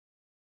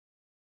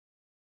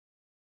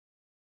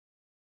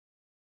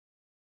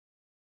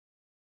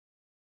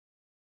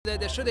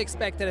They should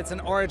expect that it's an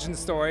origin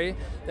story,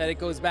 that it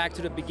goes back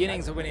to the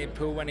beginnings of Winnie the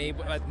Pooh when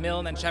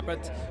Milne and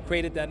Shepard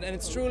created that. And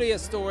it's truly a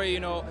story,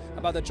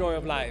 about the joy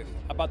of life,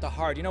 about the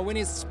heart.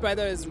 Winnie's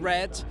feather is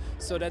red,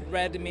 so that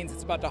red means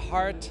it's about the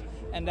heart,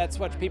 and that's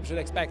what people should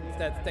expect,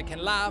 that they can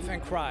laugh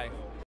and cry.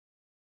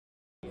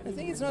 I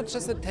think it's not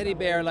just a teddy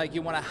bear like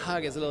you want to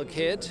hug as a little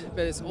kid,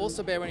 but it's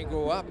also a bear when you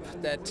grow up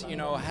that,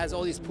 has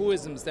all these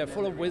Poohisms. They're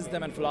full of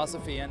wisdom and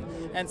philosophy,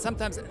 and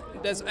sometimes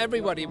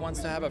everybody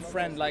wants to have a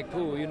friend like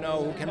Pooh,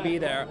 who can be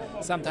there.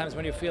 Sometimes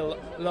when you feel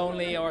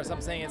lonely or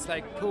something, it's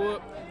like Pooh,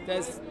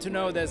 there's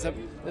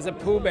a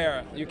Pooh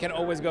bear you can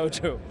always go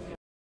to.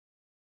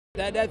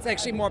 That's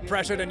actually more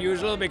pressure than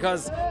usual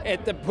because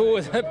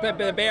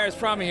the bear is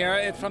from here,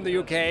 it's from the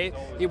UK.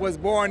 He was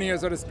born here,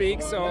 so to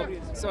speak, so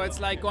it's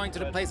like going to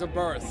the place of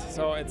birth.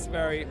 So it's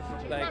very,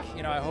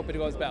 I hope it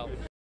goes well.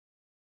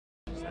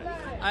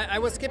 I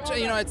was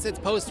skeptical, it's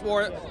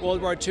post-war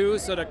World War II,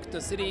 so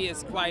the city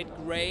is quite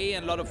grey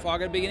and a lot of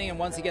fog at the beginning, and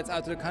once he gets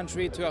out to the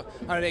country to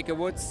 100-acre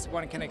woods,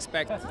 one can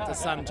expect the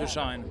sun to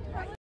shine.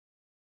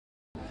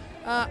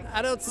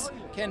 Adults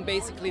can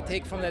basically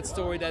take from that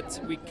story that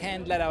we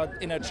can't let our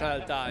inner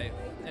child die.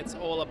 It's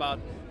all about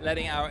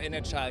letting our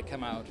inner child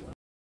come out.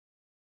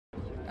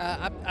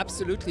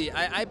 Absolutely.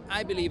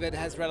 I believe it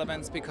has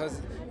relevance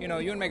because,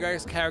 Ewan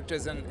McGregor's character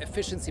is an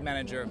efficiency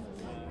manager,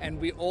 and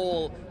we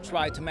all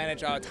try to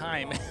manage our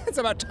time. It's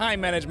about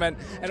time management,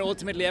 and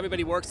ultimately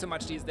everybody works so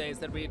much these days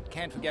that we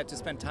can't forget to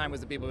spend time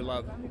with the people we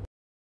love.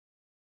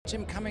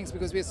 Cummings,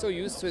 because we're so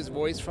used to his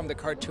voice from the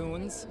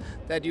cartoons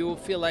that you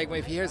feel like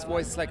if you hear his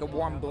voice, it's like a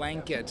warm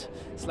blanket.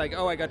 It's like,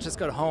 oh, I just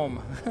got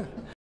home.